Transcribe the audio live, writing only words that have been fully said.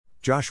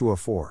Joshua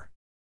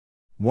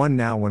 4:1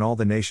 Now when all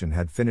the nation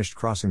had finished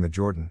crossing the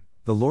Jordan,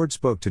 the Lord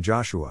spoke to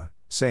Joshua,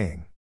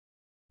 saying,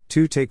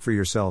 2 Take for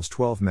yourselves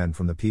 12 men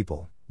from the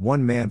people,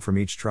 1 man from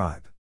each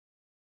tribe.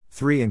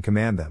 3 And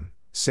command them,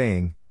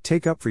 saying,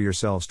 Take up for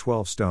yourselves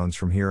 12 stones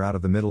from here out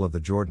of the middle of the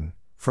Jordan,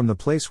 from the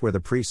place where the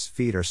priests'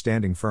 feet are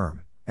standing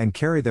firm, and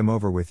carry them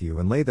over with you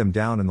and lay them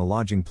down in the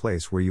lodging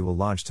place where you will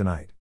lodge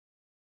tonight.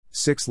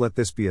 6 Let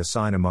this be a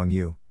sign among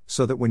you,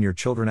 so that when your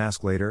children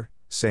ask later,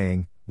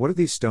 saying, What do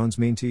these stones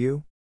mean to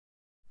you?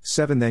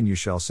 7 Then you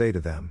shall say to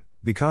them,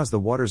 Because the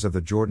waters of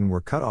the Jordan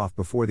were cut off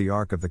before the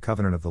ark of the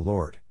covenant of the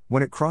Lord,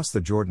 when it crossed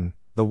the Jordan,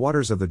 the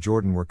waters of the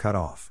Jordan were cut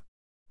off.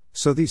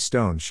 So these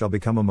stones shall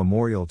become a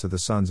memorial to the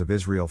sons of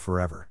Israel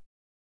forever.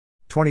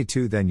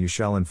 22 Then you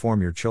shall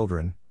inform your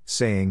children,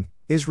 saying,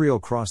 Israel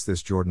crossed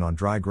this Jordan on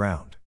dry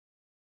ground.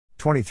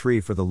 23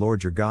 For the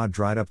Lord your God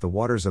dried up the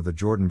waters of the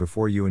Jordan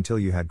before you until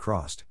you had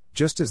crossed,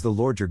 just as the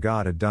Lord your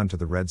God had done to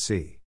the Red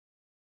Sea.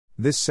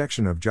 This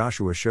section of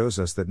Joshua shows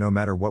us that no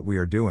matter what we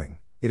are doing,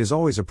 it is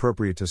always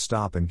appropriate to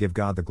stop and give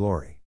God the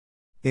glory.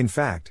 In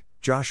fact,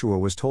 Joshua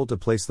was told to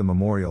place the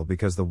memorial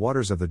because the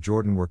waters of the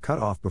Jordan were cut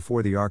off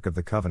before the Ark of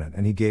the Covenant,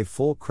 and he gave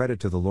full credit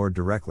to the Lord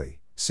directly,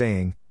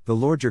 saying, The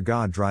Lord your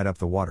God dried up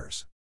the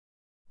waters.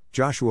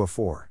 Joshua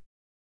 4.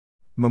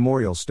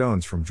 Memorial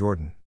stones from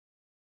Jordan.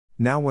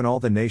 Now when all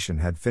the nation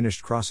had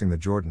finished crossing the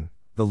Jordan,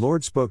 the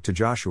Lord spoke to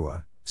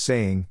Joshua,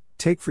 saying,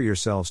 Take for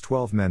yourselves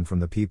 12 men from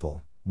the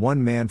people,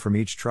 1 man from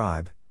each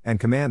tribe, and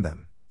command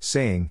them,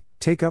 saying,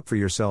 Take up for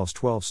yourselves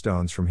 12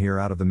 stones from here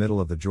out of the middle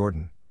of the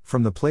Jordan,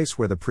 from the place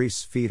where the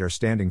priests' feet are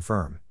standing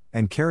firm,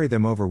 and carry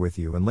them over with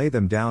you and lay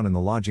them down in the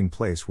lodging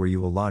place where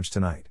you will lodge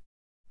tonight.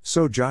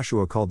 So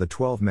Joshua called the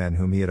 12 men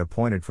whom he had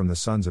appointed from the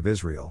sons of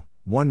Israel,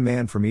 1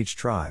 man from each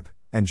tribe,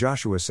 and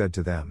Joshua said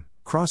to them,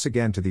 Cross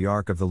again to the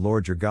ark of the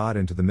Lord your God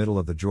into the middle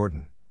of the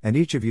Jordan, and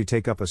each of you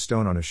take up a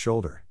stone on his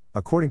shoulder,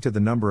 according to the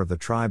number of the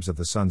tribes of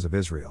the sons of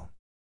Israel.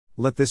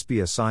 Let this be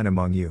a sign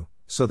among you,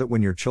 so that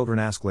when your children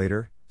ask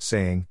later,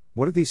 saying,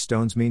 What do these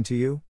stones mean to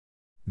you?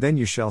 Then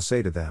you shall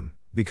say to them,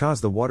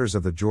 Because the waters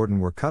of the Jordan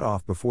were cut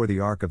off before the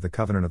ark of the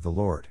covenant of the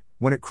Lord,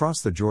 when it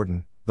crossed the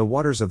Jordan, the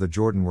waters of the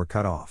Jordan were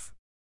cut off.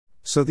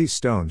 So these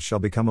stones shall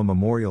become a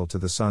memorial to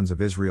the sons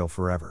of Israel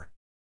forever.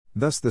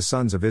 Thus the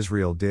sons of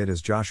Israel did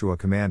as Joshua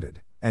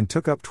commanded, and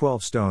took up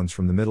 12 stones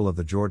from the middle of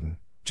the Jordan,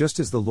 just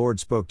as the Lord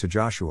spoke to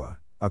Joshua,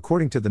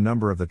 according to the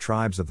number of the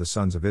tribes of the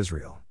sons of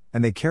Israel,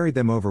 and they carried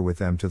them over with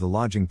them to the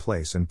lodging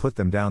place and put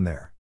them down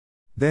there.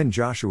 Then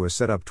Joshua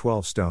set up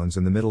 12 stones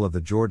in the middle of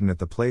the Jordan at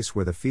the place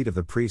where the feet of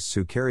the priests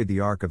who carried the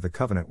ark of the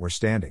covenant were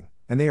standing,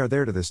 and they are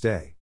there to this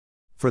day.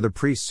 For the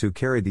priests who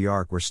carried the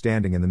ark were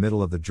standing in the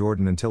middle of the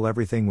Jordan until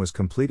everything was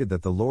completed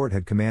that the Lord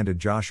had commanded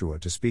Joshua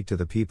to speak to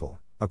the people,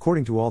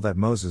 according to all that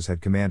Moses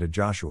had commanded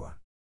Joshua.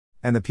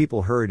 And the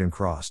people hurried and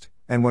crossed,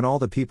 and when all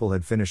the people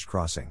had finished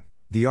crossing,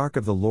 the ark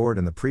of the Lord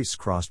and the priests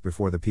crossed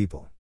before the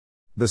people.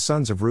 The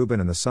sons of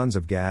Reuben and the sons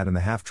of Gad and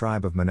the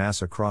half-tribe of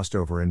Manasseh crossed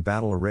over in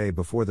battle array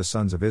before the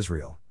sons of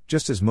Israel,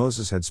 just as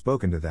Moses had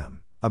spoken to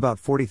them, about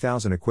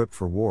 40,000 equipped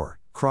for war,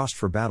 crossed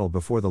for battle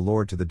before the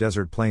Lord to the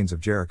desert plains of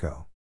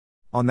Jericho.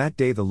 On that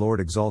day the Lord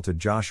exalted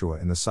Joshua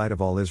in the sight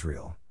of all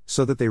Israel,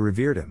 so that they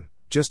revered him,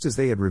 just as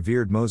they had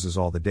revered Moses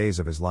all the days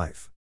of his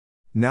life.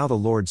 Now the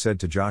Lord said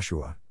to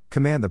Joshua,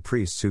 Command the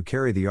priests who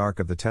carry the ark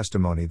of the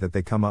testimony that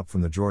they come up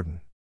from the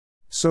Jordan.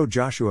 So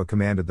Joshua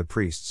commanded the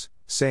priests,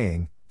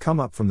 saying, Come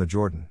up from the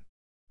Jordan.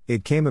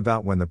 It came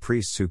about when the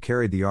priests who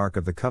carried the ark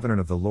of the covenant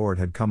of the Lord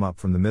had come up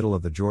from the middle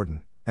of the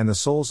Jordan, and the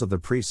soles of the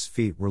priests'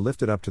 feet were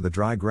lifted up to the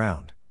dry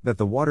ground, that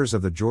the waters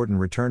of the Jordan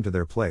returned to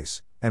their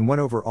place, and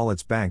went over all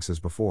its banks as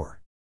before.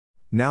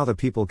 Now the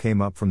people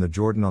came up from the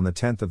Jordan on the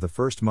 10th of the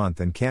first month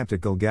and camped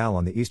at Gilgal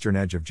on the eastern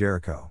edge of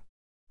Jericho.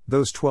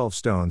 Those 12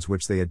 stones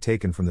which they had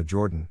taken from the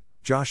Jordan,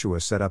 Joshua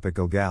set up at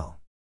Gilgal.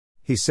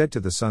 He said to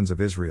the sons of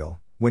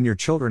Israel, When your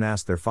children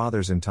ask their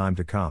fathers in time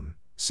to come,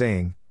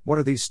 saying, What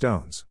are these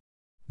stones?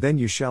 Then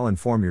you shall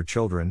inform your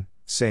children,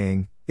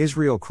 saying,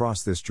 Israel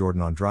crossed this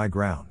Jordan on dry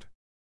ground.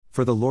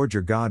 For the Lord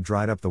your God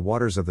dried up the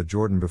waters of the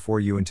Jordan before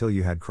you until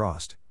you had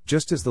crossed,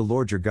 just as the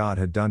Lord your God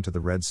had done to the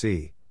Red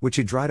Sea, which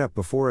he dried up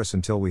before us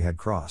until we had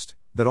crossed,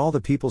 that all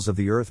the peoples of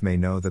the earth may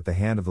know that the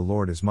hand of the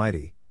Lord is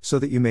mighty, so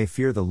that you may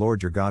fear the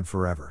Lord your God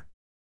forever.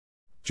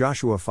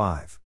 Joshua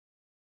 5.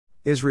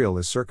 Israel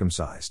is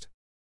circumcised.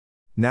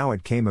 Now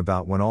it came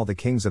about when all the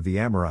kings of the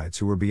Amorites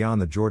who were beyond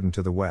the Jordan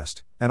to the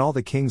west, and all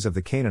the kings of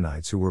the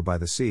Canaanites who were by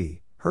the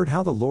sea, heard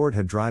how the Lord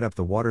had dried up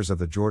the waters of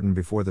the Jordan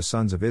before the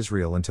sons of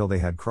Israel until they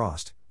had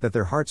crossed, that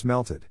their hearts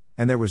melted,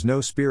 and there was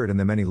no spirit in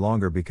them any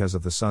longer because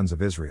of the sons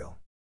of Israel.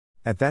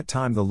 At that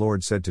time the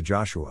Lord said to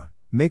Joshua,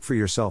 Make for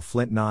yourself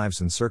flint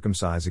knives and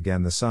circumcise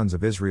again the sons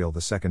of Israel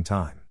the second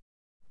time.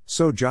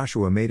 So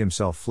Joshua made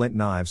himself flint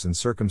knives and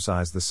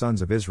circumcised the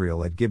sons of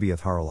Israel at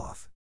Gibeath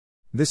Haraloth.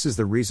 This is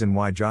the reason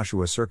why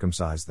Joshua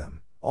circumcised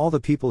them. All the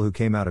people who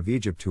came out of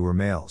Egypt who were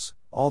males,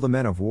 all the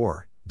men of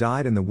war,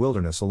 died in the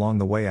wilderness along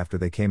the way after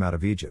they came out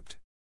of Egypt.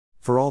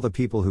 For all the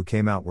people who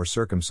came out were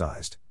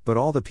circumcised, but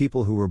all the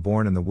people who were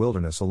born in the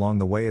wilderness along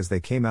the way as they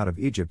came out of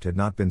Egypt had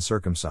not been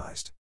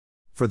circumcised.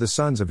 For the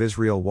sons of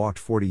Israel walked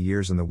 40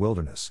 years in the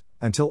wilderness,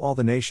 until all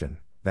the nation,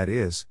 that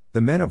is, the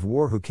men of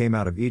war who came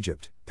out of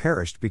Egypt,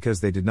 perished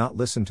because they did not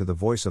listen to the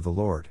voice of the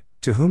Lord,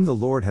 to whom the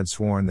Lord had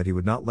sworn that he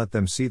would not let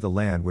them see the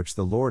land which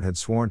the Lord had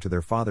sworn to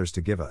their fathers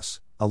to give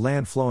us, a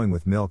land flowing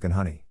with milk and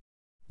honey.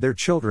 Their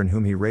children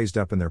whom he raised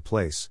up in their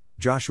place,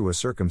 Joshua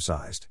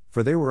circumcised,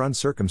 for they were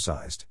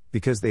uncircumcised,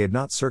 because they had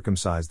not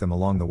circumcised them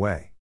along the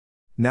way.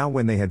 Now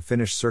when they had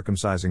finished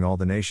circumcising all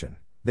the nation,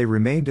 they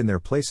remained in their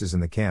places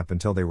in the camp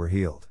until they were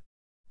healed.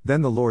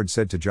 Then the Lord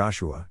said to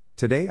Joshua,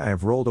 "Today I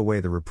have rolled away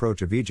the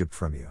reproach of Egypt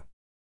from you."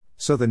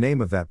 So the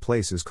name of that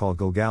place is called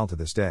Gilgal to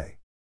this day.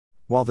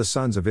 While the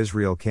sons of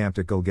Israel camped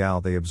at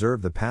Gilgal, they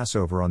observed the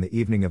Passover on the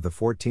evening of the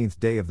 14th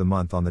day of the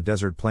month on the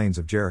desert plains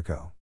of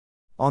Jericho.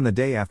 On the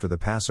day after the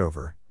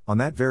Passover, on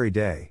that very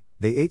day,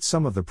 they ate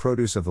some of the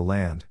produce of the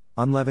land,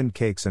 unleavened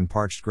cakes and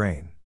parched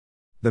grain.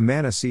 The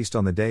manna ceased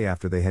on the day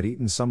after they had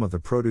eaten some of the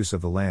produce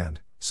of the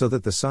land, so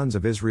that the sons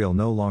of Israel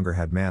no longer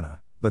had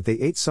manna, but they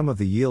ate some of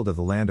the yield of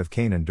the land of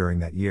Canaan during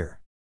that year.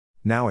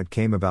 Now it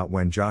came about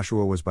when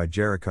Joshua was by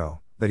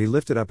Jericho, that he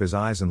lifted up his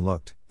eyes and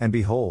looked, and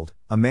behold,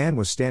 a man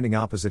was standing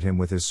opposite him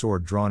with his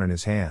sword drawn in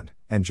his hand,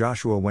 and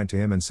Joshua went to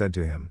him and said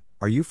to him,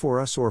 "Are you for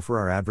us or for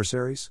our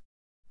adversaries?"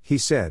 He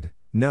said,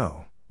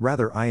 "No,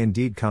 rather I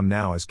indeed come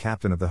now as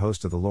captain of the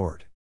host of the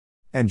Lord."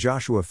 And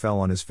Joshua fell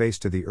on his face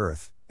to the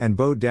earth, and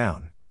bowed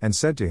down, and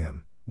said to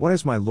him, "What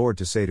has my Lord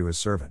to say to his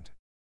servant?"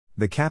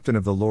 The captain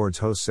of the Lord's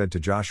host said to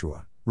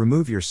Joshua,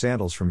 "Remove your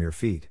sandals from your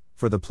feet,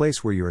 for the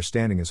place where you are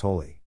standing is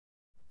holy."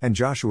 And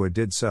Joshua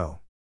did so.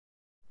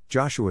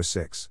 Joshua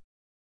 6.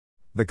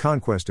 The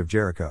conquest of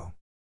Jericho.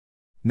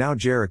 Now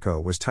Jericho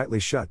was tightly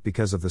shut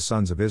because of the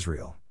sons of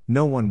Israel,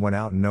 no one went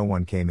out and no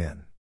one came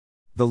in.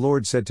 The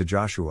Lord said to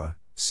Joshua,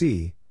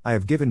 "See, I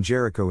have given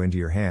Jericho into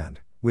your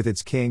hand, with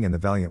its king and the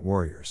valiant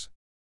warriors.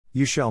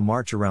 You shall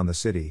march around the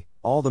city,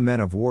 all the men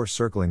of war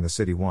circling the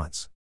city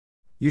once.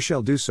 You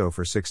shall do so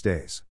for 6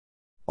 days.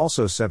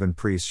 Also 7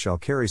 priests shall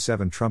carry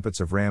 7 trumpets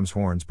of ram's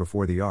horns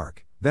before the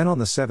ark. Then on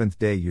the 7th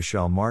day you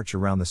shall march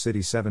around the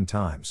city 7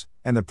 times,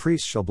 and the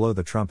priests shall blow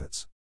the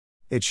trumpets.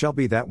 It shall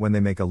be that when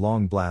they make a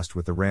long blast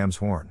with the ram's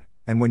horn,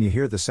 and when you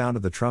hear the sound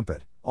of the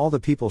trumpet, all the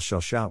people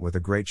shall shout with a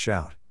great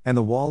shout, and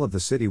the wall of the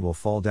city will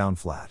fall down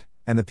flat,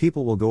 and the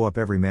people will go up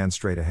every man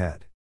straight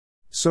ahead."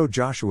 So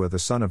Joshua the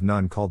son of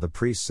Nun called the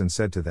priests and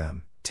said to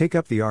them, "Take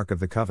up the ark of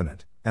the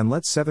covenant, and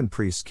let 7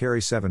 priests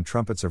carry 7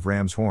 trumpets of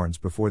ram's horns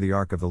before the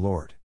ark of the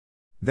Lord."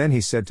 Then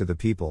he said to the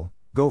people,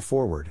 "Go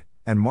forward,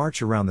 and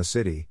march around the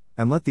city,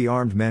 and let the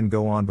armed men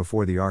go on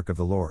before the ark of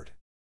the Lord."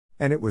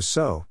 And it was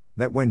so,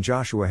 that when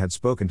Joshua had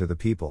spoken to the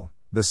people,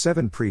 the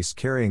 7 priests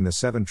carrying the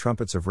 7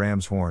 trumpets of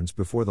ram's horns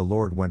before the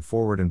Lord went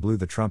forward and blew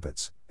the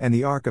trumpets, and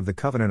the ark of the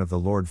covenant of the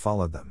Lord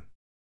followed them.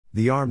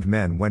 The armed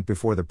men went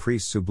before the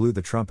priests who blew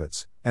the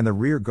trumpets, and the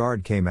rear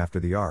guard came after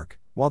the ark,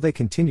 while they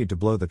continued to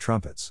blow the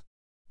trumpets.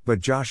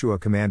 But Joshua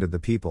commanded the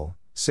people,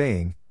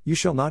 saying, "You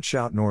shall not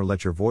shout nor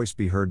let your voice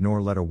be heard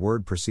nor let a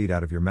word proceed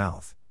out of your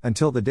mouth,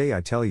 until the day I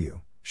tell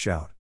you,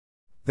 shout.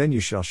 Then you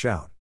shall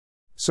shout."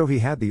 So he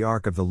had the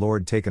ark of the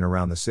Lord taken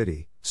around the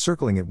city,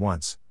 circling it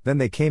once, then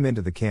they came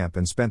into the camp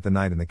and spent the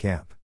night in the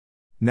camp.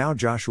 Now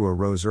Joshua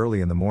rose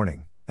early in the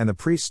morning, and the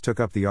priests took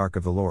up the ark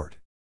of the Lord.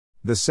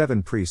 The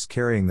 7 priests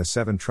carrying the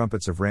 7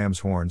 trumpets of ram's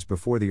horns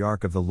before the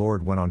ark of the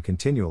Lord went on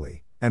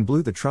continually, and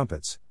blew the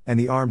trumpets, and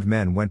the armed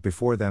men went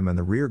before them and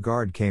the rear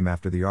guard came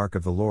after the ark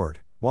of the Lord,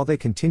 while they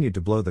continued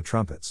to blow the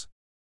trumpets.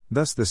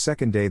 Thus the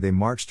 2nd day they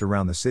marched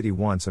around the city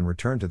once and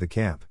returned to the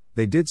camp.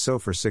 They did so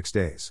for 6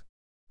 days.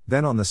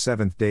 Then on the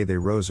 7th day they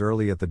rose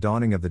early at the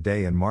dawning of the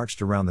day and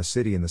marched around the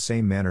city in the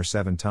same manner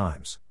 7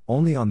 times,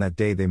 only on that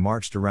day they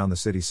marched around the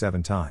city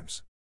 7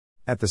 times.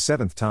 At the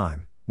 7th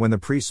time, when the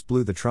priests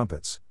blew the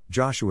trumpets,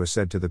 Joshua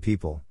said to the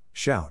people,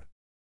 "Shout!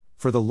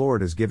 For the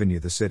Lord has given you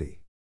the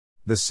city.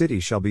 The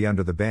city shall be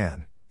under the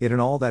ban, it and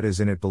all that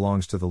is in it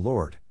belongs to the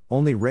Lord,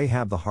 only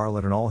Rahab the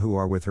harlot and all who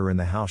are with her in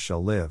the house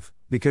shall live,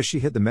 because she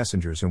hid the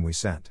messengers whom we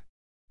sent.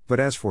 But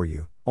as for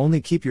you,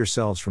 only keep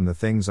yourselves from the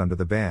things under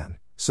the ban,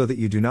 so that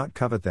you do not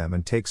covet them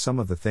and take some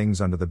of the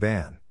things under the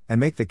ban, and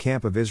make the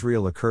camp of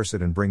Israel accursed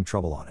and bring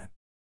trouble on it.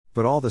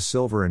 But all the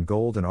silver and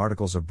gold and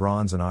articles of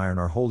bronze and iron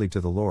are holy to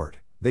the Lord,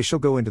 they shall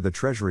go into the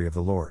treasury of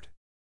the Lord."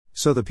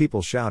 So the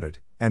people shouted,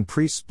 and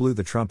priests blew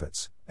the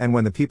trumpets, and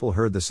when the people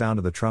heard the sound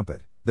of the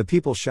trumpet, the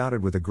people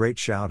shouted with a great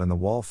shout and the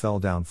wall fell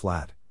down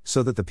flat,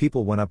 so that the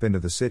people went up into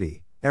the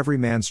city, every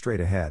man straight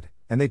ahead,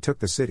 and they took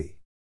the city.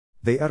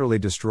 They utterly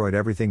destroyed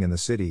everything in the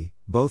city,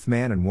 both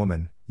man and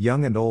woman,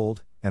 young and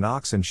old, and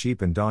ox and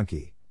sheep and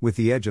donkey, with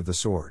the edge of the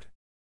sword.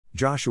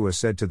 Joshua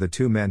said to the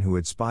 2 men who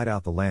had spied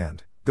out the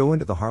land, "Go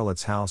into the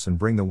harlot's house and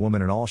bring the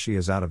woman and all she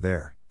has out of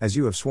there, as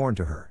you have sworn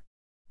to her."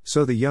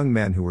 So the young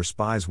men who were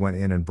spies went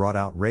in and brought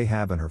out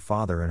Rahab and her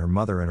father and her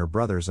mother and her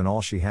brothers and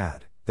all she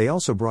had. They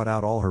also brought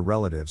out all her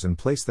relatives and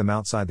placed them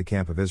outside the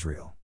camp of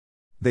Israel.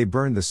 They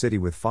burned the city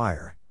with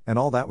fire, and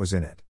all that was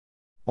in it.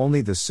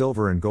 Only the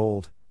silver and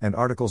gold, and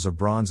articles of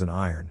bronze and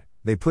iron,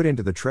 they put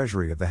into the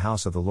treasury of the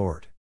house of the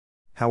Lord.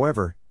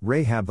 However,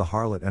 Rahab the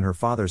harlot and her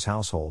father's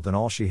household and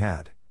all she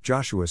had,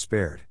 Joshua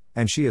spared,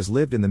 and she has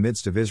lived in the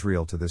midst of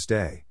Israel to this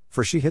day,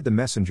 for she hid the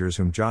messengers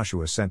whom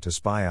Joshua sent to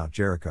spy out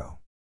Jericho.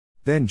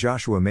 Then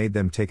Joshua made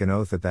them take an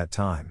oath at that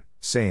time,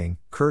 saying,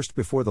 Cursed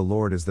before the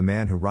Lord is the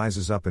man who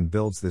rises up and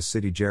builds this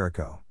city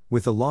Jericho.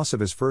 With the loss of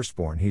his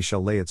firstborn he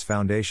shall lay its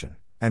foundation,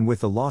 and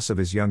with the loss of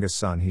his youngest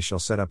son he shall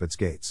set up its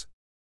gates.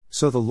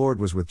 So the Lord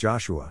was with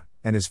Joshua,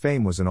 and his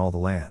fame was in all the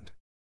land.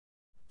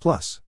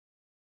 Plus.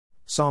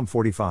 Psalm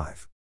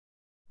 45.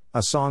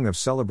 A song of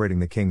celebrating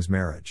the king's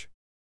marriage.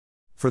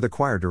 For the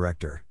choir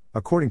director,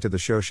 according to the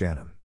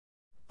Shoshanim.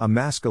 A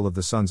maskil of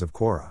the sons of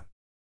Korah.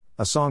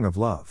 A song of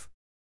love.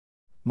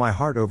 My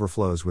heart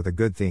overflows with a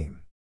good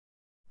theme.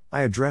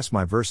 I address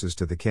my verses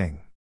to the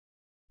king.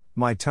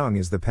 My tongue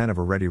is the pen of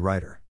a ready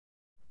writer.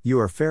 You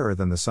are fairer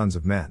than the sons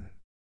of men.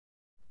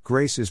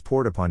 Grace is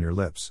poured upon your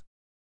lips.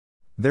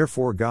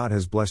 Therefore God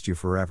has blessed you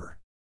forever.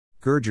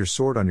 Gird your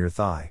sword on your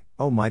thigh,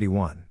 O mighty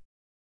one.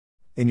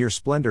 In your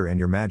splendor and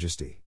your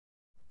majesty.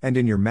 And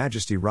in your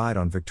majesty ride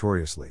on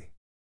victoriously.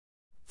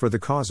 For the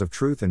cause of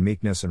truth and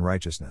meekness and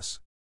righteousness.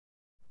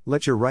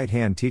 Let your right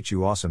hand teach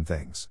you awesome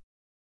things.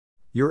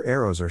 Your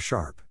arrows are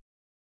sharp.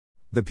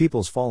 The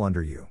peoples fall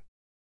under you.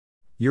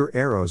 Your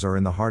arrows are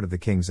in the heart of the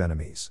king's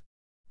enemies.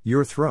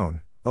 Your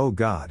throne, O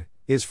God,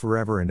 is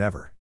forever and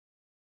ever.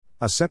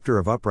 A scepter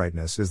of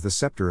uprightness is the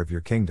scepter of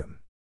your kingdom.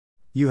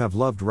 You have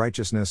loved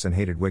righteousness and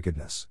hated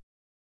wickedness.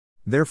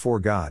 Therefore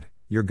God,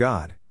 your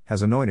God,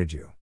 has anointed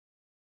you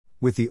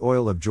with the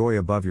oil of joy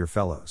above your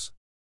fellows.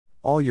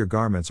 All your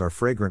garments are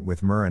fragrant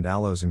with myrrh and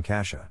aloes and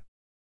cassia.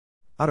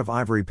 Out of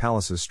ivory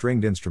palaces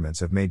stringed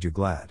instruments have made you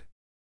glad.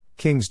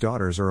 King's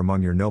daughters are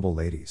among your noble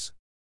ladies.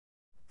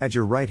 At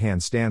your right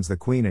hand stands the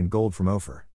queen in gold from Ophir.